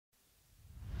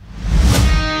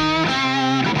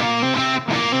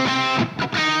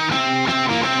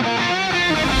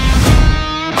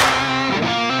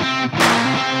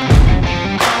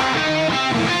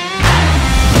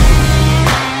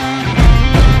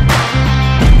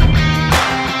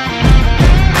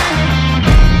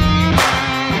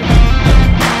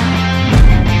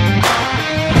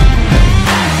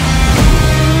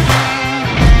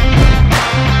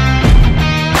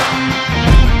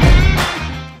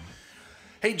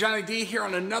Hey, Johnny D here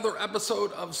on another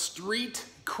episode of Street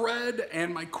Cred,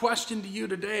 and my question to you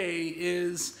today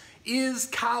is a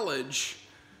college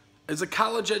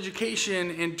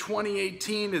education in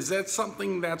 2018, is that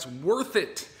something that's worth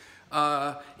it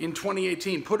in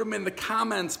 2018? Put them in the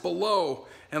comments below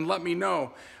and let me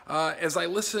know. As I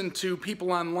listen to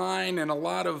people online and a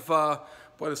lot of,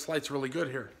 boy, this light's really good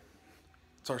here.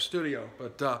 It's our studio,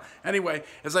 but anyway,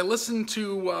 as I listen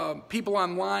to people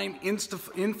online,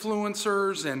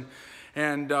 influencers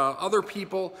and other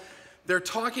people, they're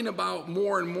talking about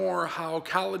more and more how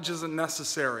college isn't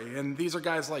necessary. And these are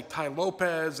guys like Ty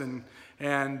Lopez and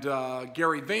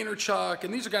Gary Vaynerchuk,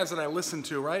 and these are guys that I listen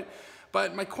to, right?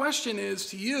 But my question is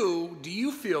to you, do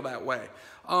you feel that way?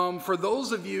 For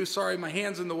those of you, sorry, my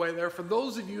hand's in the way there. For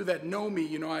those of you that know me,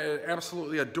 you know I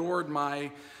absolutely adored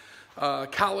my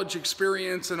college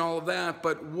experience and all of that,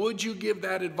 but would you give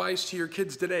that advice to your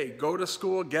kids today? Go to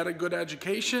school, get a good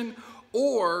education,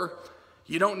 or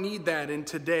you don't need that in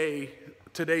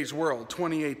today's world,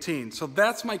 2018. So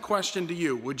that's my question to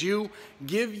you. Would you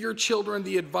give your children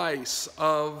the advice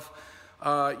of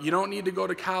you don't need to go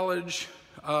to college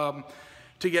to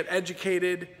get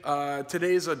educated?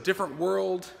 Today's a different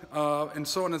world, and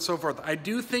so on and so forth. I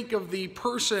do think of the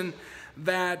person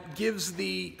that gives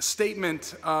the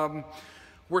statement,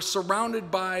 we're surrounded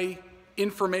by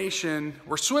information,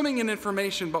 we're swimming in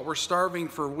information, but we're starving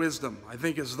for wisdom, I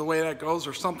think is the way that goes,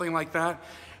 or something like that.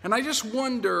 And I just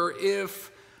wonder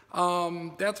if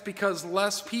that's because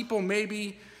less people may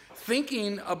be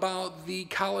thinking about the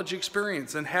college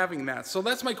experience and having that. So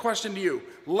that's my question to you.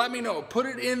 Let me know. Put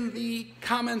it in the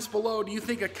comments below. Do you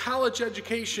think a college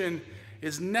education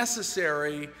is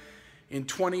necessary in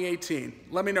 2018?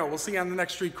 Let me know. We'll see you on the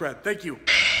next Street Cred. Thank you.